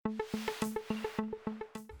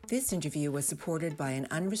This interview was supported by an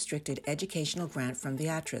unrestricted educational grant from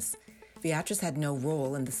Beatrice. Beatrice had no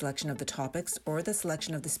role in the selection of the topics or the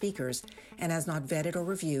selection of the speakers and has not vetted or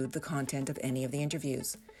reviewed the content of any of the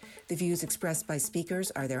interviews. The views expressed by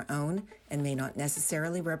speakers are their own and may not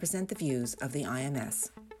necessarily represent the views of the IMS.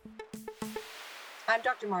 I'm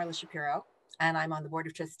Dr. Marla Shapiro, and I'm on the Board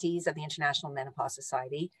of Trustees of the International Menopause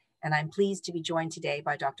Society, and I'm pleased to be joined today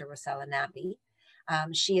by Dr. Rossella Nappi.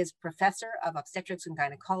 She is Professor of Obstetrics and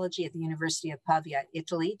Gynecology at the University of Pavia,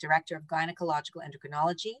 Italy, Director of Gynecological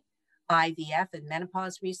Endocrinology, IVF and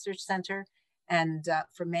Menopause Research Center, and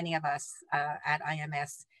for many of us at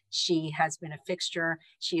IMS, she has been a fixture.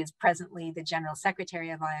 She is presently the General Secretary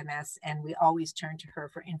of IMS, and we always turn to her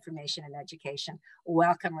for information and education.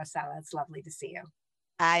 Welcome, Rossella. It's lovely to see you.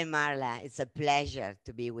 Hi, Marla. It's a pleasure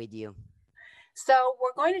to be with you. So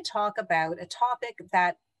we're going to talk about a topic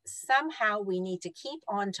that somehow we need to keep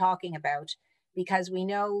on talking about because we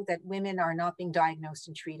know that women are not being diagnosed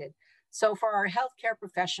and treated. So for our healthcare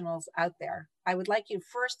professionals out there, I would like you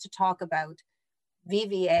first to talk about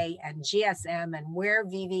VVA and GSM and where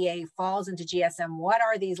VVA falls into GSM. What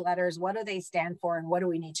are these letters? What do they stand for? And what do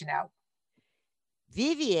we need to know?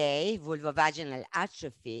 VVA, vulvovaginal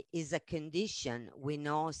atrophy, is a condition we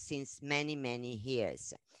know since many, many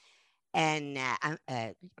years. And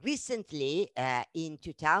recently, in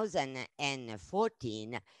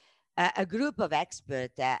 2014, a group of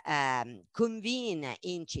experts convened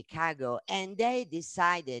in Chicago, and they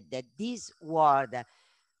decided that this word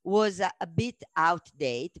was a bit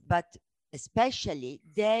outdated, but especially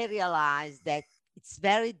they realized that it's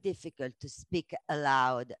very difficult to speak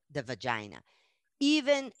aloud the vagina,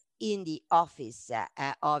 even in the office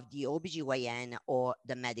of the OBGYN or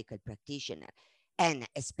the medical practitioner. And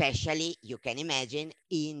especially, you can imagine,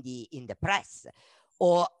 in the press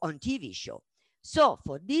or on TV show. So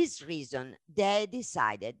for this reason, they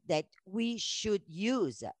decided that we should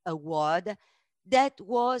use a word that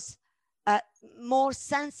was more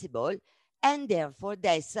sensible, and therefore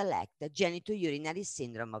they select the genitourinary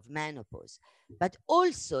syndrome of menopause. But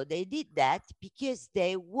also they did that because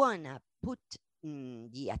they want to put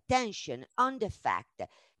the attention on the fact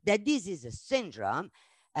that this is a syndrome.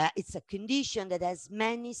 It's a condition that has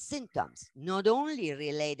many symptoms, not only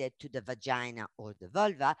related to the vagina or the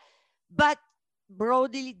vulva, but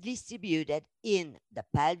broadly distributed in the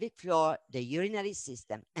pelvic floor, the urinary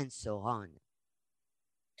system, and so on.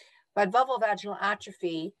 But vulvovaginal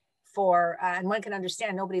atrophy, and one can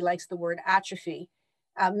understand nobody likes the word atrophy.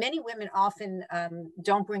 Many women often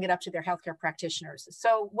don't bring it up to their healthcare practitioners.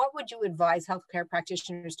 So what would you advise healthcare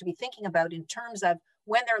practitioners to be thinking about in terms of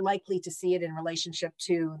when they're likely to see it in relationship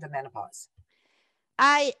to the menopause?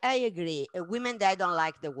 I agree. Women, they don't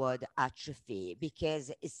like the word atrophy because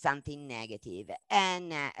it's something negative.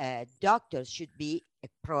 And doctors should be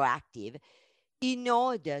proactive in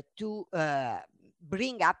order to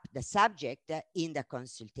bring up the subject in the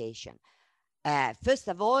consultation. First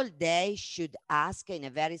of all, they should ask in a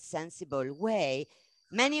very sensible way.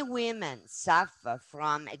 Many women suffer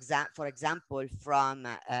from, for example, from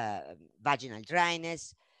vaginal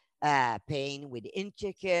dryness, pain with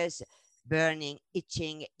intercourse, burning,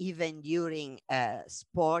 itching, even during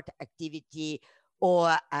sport activity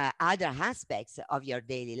or other aspects of your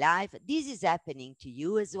daily life. This is happening to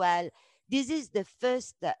you as well. This is the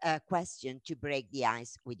first question to break the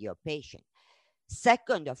ice with your patient.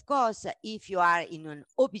 Second, of course, if you are in an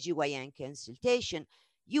OBGYN consultation,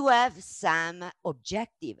 you have some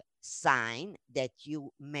objective sign that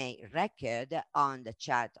you may record on the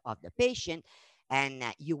chart of the patient, and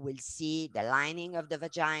you will see the lining of the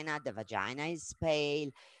vagina. The vagina is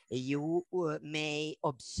pale. You may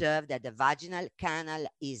observe that the vaginal canal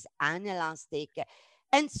is inelastic.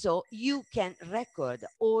 And so you can record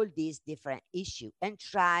all these different issues and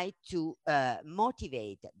try to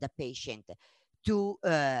motivate the patient to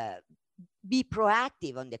be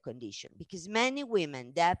proactive on the condition, because many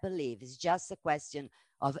women, they believe it's just a question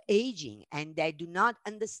of aging, and they do not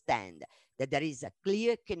understand that there is a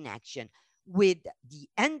clear connection with the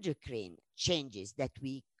endocrine changes that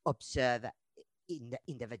we observe in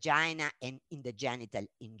the vagina and in the genital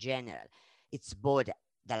in general. It's both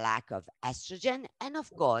the lack of estrogen, and of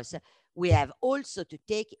course, we have also to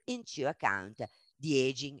take into account the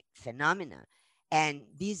aging phenomena. And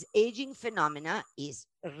this aging phenomena is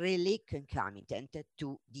really concomitant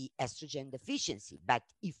to the estrogen deficiency. But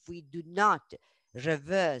if we do not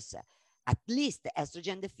reverse at least the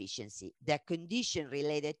estrogen deficiency, the condition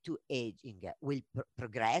related to aging will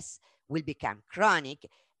progress, will become chronic,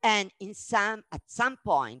 and at some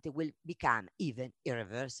point it will become even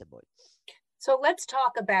irreversible. So let's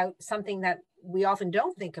talk about something that we often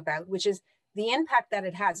don't think about, which is the impact that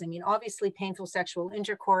it has. I mean, obviously painful sexual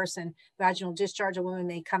intercourse and vaginal discharge a woman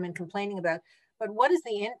may come in complaining about, but what is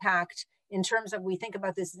the impact in terms of, we think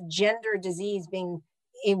about this gender disease being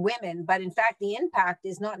in women, but in fact, the impact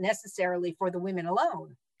is not necessarily for the women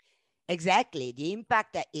alone. Exactly. The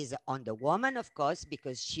impact is on the woman, of course,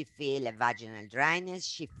 because she feel a vaginal dryness,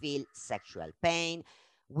 she feel sexual pain.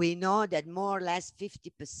 We know that more or less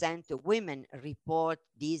 50% of women report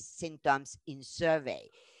these symptoms in survey.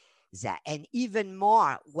 And even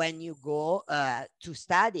more when you go to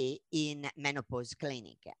study in menopause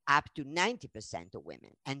clinic, up to 90% of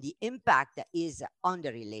women. And the impact is on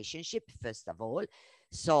the relationship, first of all.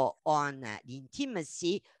 So on the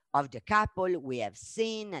intimacy of the couple, we have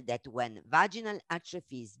seen that when vaginal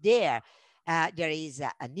atrophy is there, there is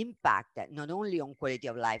an impact not only on quality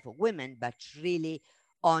of life of women, but really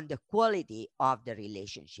on the quality of the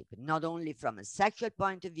relationship, not only from a sexual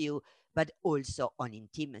point of view, but also on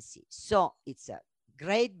intimacy. So it's a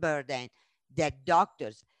great burden that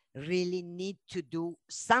doctors really need to do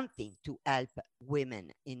something to help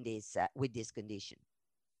women in this with this condition.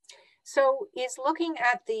 So is looking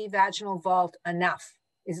at the vaginal vault enough?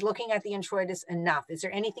 Is looking at the introitus enough? Is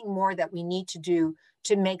there anything more that we need to do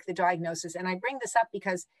to make the diagnosis? And I bring this up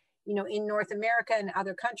because, you know, in North America and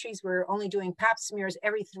other countries, we're only doing pap smears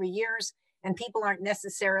every 3 years, and people aren't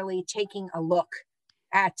necessarily taking a look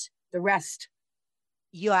at the rest.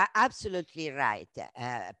 You are absolutely right.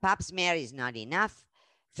 Pap smear is not enough.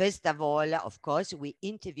 First of all, of course, we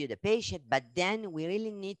interview the patient, but then we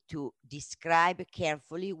really need to describe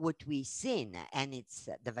carefully what we've seen. And it's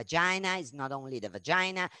the vagina is not only the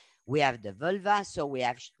vagina, we have the vulva, so we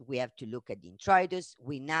have to look at the introitus.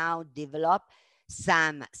 We now develop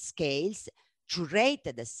some scales to rate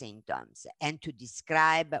the symptoms and to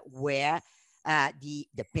describe where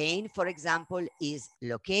the pain, for example, is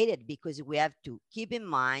located, because we have to keep in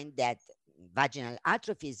mind that vaginal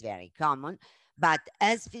atrophy is very common, but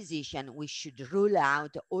as physician, we should rule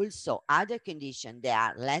out also other conditions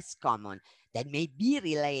that are less common that may be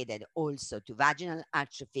related also to vaginal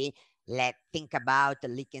atrophy. Let's think about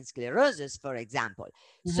lichen sclerosis, for example.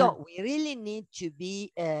 Mm-hmm. So we really need to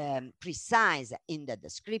be precise in the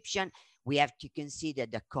description. We have to consider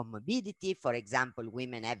the comorbidity, for example,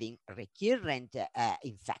 women having recurrent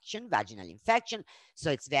infection, vaginal infection.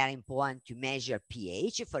 So it's very important to measure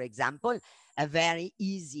pH, for example, a very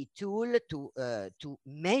easy tool to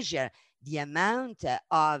measure the amount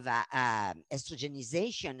of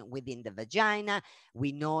estrogenization within the vagina.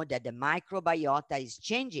 We know that the microbiota is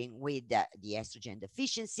changing with the estrogen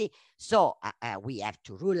deficiency. So we have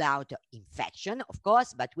to rule out infection, of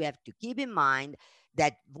course, but we have to keep in mind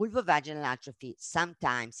that vulvovaginal atrophy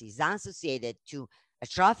sometimes is associated to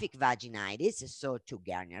atrophic vaginitis, so to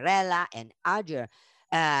Gardnerella and other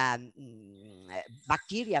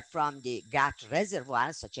bacteria from the gut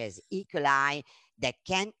reservoir, such as E. coli, that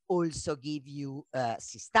can also give you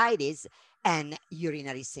cystitis and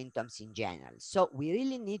urinary symptoms in general. So we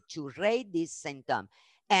really need to rate this symptom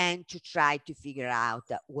and to try to figure out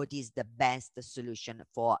what is the best solution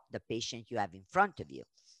for the patient you have in front of you.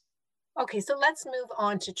 Okay, so let's move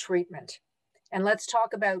on to treatment. And let's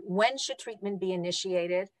talk about when should treatment be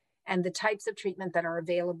initiated and the types of treatment that are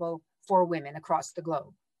available for women across the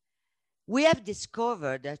globe. We have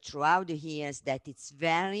discovered throughout the years that it's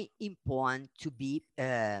very important to be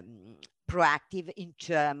proactive in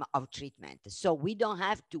terms of treatment. So we don't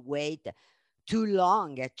have to wait too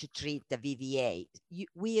long to treat the VVA.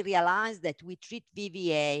 We realize that we treat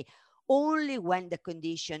VVA only when the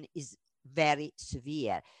condition is very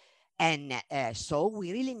severe. And so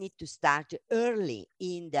we really need to start early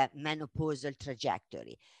in the menopausal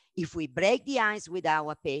trajectory. If we break the ice with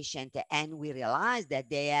our patient and we realize that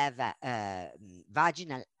they have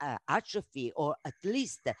vaginal atrophy, or at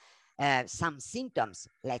least some symptoms,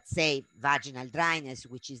 let's say vaginal dryness,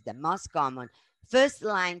 which is the most common, first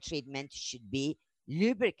line treatment should be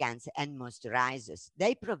lubricants and moisturizers.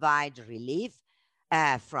 They provide relief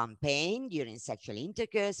from pain during sexual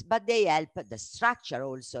intercourse, but they help the structure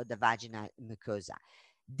also, the vaginal mucosa.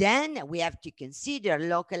 Then we have to consider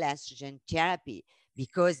local estrogen therapy,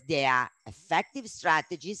 because they are effective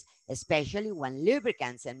strategies, especially when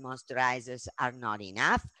lubricants and moisturizers are not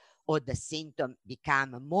enough or the symptom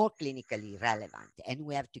become more clinically relevant. And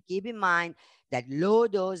we have to keep in mind that low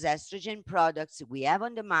dose estrogen products we have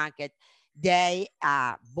on the market, they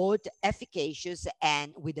are both efficacious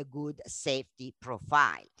and with a good safety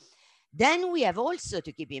profile. Then we have also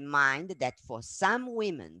to keep in mind that for some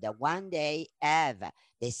women, the one they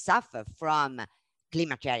suffer from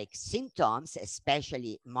climacteric symptoms,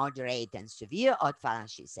 especially moderate and severe hot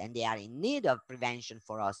flashes, and they are in need of prevention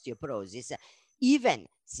for osteoporosis. even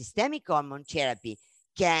systemic hormone therapy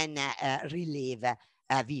can relieve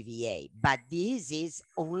VVA, but this is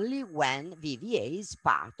only when VVA is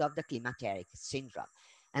part of the climacteric syndrome.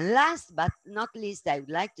 And last but not least, I would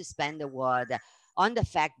like to spend a word on the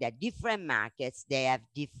fact that different markets, they have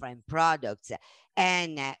different products,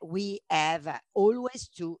 and we have always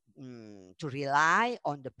to rely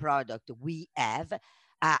on the product we have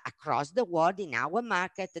across the world in our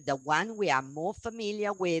market, the one we are more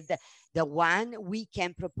familiar with, the one we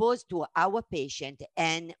can propose to our patient,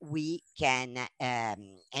 and we can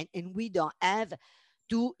and we don't have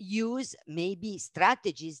to use maybe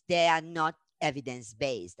strategies that are not evidence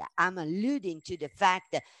based. I'm alluding to the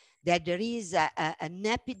fact that there is an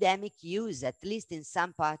epidemic use, at least in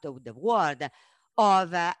some part of the world,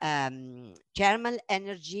 of thermal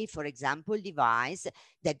energy, for example, device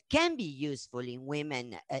that can be useful in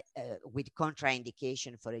women with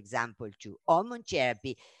contraindication, for example, to hormone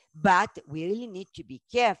therapy. But we really need to be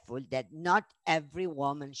careful that not every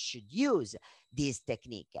woman should use this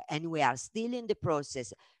technique. And we are still in the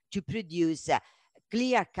process to produce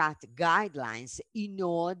clear-cut guidelines in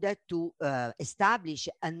order to establish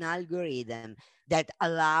an algorithm that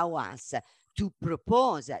allow us to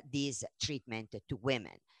propose this treatment to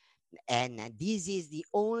women. And this is the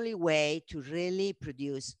only way to really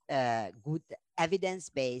produce good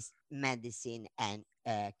evidence-based medicine and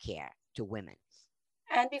care to women.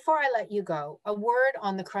 And before I let you go, a word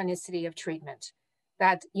on the chronicity of treatment.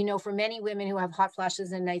 That, you know, for many women who have hot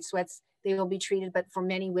flashes and night sweats, they will be treated, but for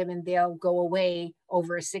many women, they'll go away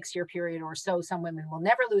over a 6-year period or so. Some women will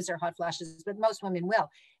never lose their hot flashes, but most women will.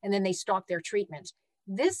 And then they stop their treatment.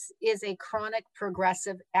 This is a chronic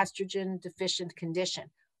progressive estrogen deficient condition.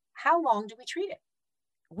 How long do we treat it?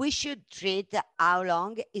 We should treat how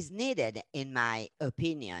long is needed, in my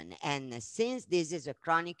opinion. And since this is a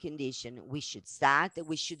chronic condition, we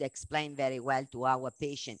should explain very well to our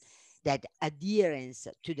patient that adherence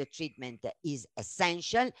to the treatment is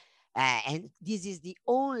essential. And this is the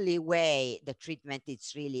only way the treatment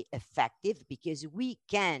is really effective, because we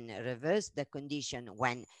can reverse the condition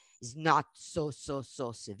when it's not so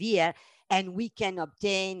severe, and we can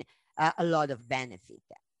obtain a lot of benefit.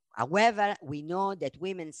 However, we know that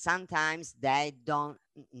women sometimes they don't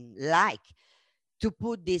like to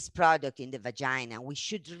put this product in the vagina. We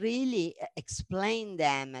should really explain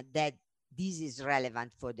them that this is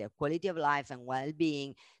relevant for their quality of life and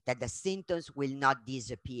well-being, that the symptoms will not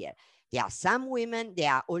disappear. There are some women, they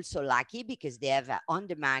are also lucky because they have on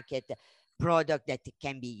the market product that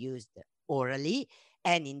can be used orally.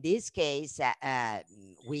 And in this case,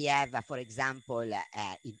 we have, for example,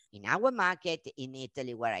 in our market in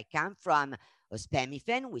Italy, where I come from,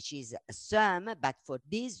 ospemifen, which is a SERM, but for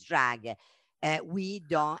this drug, we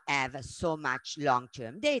don't have so much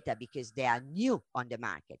long-term data because they are new on the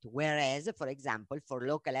market. Whereas, for example, for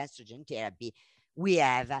local estrogen therapy, we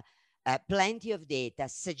have plenty of data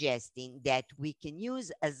suggesting that we can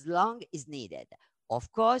use as long as needed.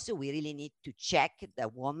 Of course, we really need to check the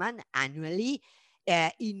woman annually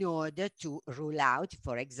in order to rule out,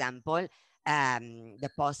 for example, the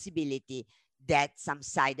possibility that some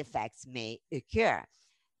side effects may occur,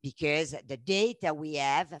 because the data we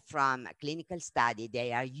have from clinical study,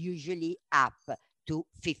 they are usually up to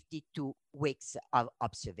 52 weeks of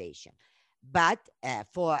observation. But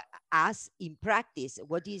for us in practice,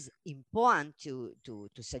 what is important to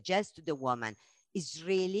suggest to the woman is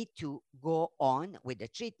really to go on with the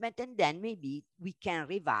treatment, and then maybe we can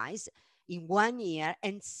revise in 1 year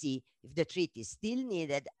and see if the treatment is still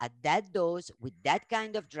needed at that dose with that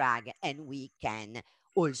kind of drug, and we can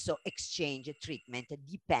also exchange a treatment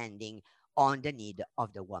depending on the need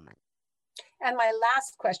of the woman. And my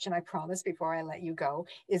last question, I promise, before I let you go,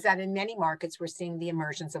 is that in many markets, we're seeing the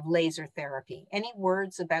emergence of laser therapy. Any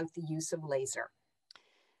words about the use of laser?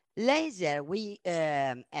 Laser, we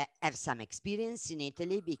have some experience in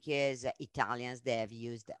Italy because Italians, they have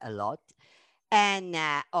used a lot. And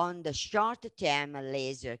on the short term,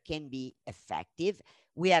 laser can be effective.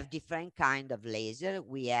 We have different kind of laser.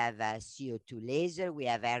 We have CO2 laser, we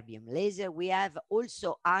have erbium laser, we have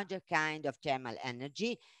also other kind of thermal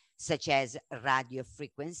energy, such as radio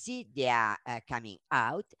frequency. They are coming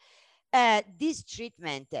out. This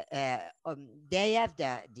treatment, they have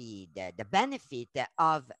the benefit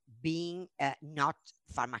of being not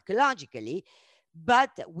pharmacologically,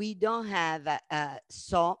 but we don't have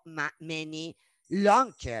many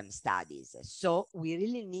long-term studies. So we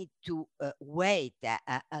really need to wait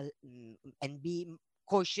and be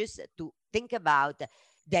cautious to think about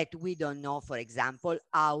that. We don't know, for example,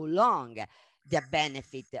 how long the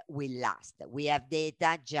benefit will last. We have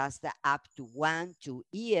data just up to 1-2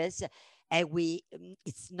 years, And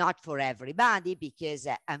it's not for everybody because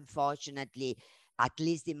unfortunately, at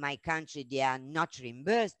least in my country, they are not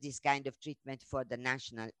reimbursed this kind of treatment for the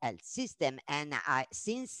national health system. And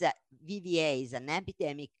since VVA is an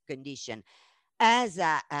epidemic condition, as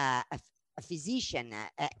a physician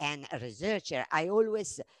and a researcher, I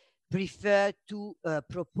always prefer to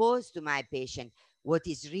propose to my patient what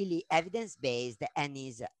is really evidence-based and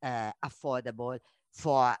is affordable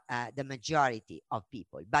for the majority of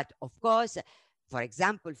people. But of course, for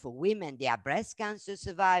example, for women, they are breast cancer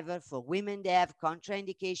survivor. For women, they have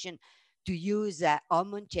contraindication to use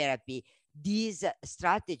hormone therapy. These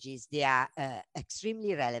strategies, they are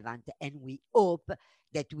extremely relevant, and we hope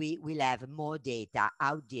that we will have more data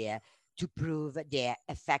out there to prove their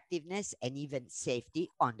effectiveness and even safety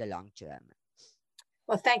on the long term.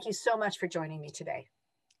 Well, thank you so much for joining me today.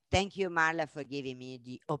 Thank you, Marla, for giving me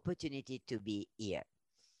the opportunity to be here.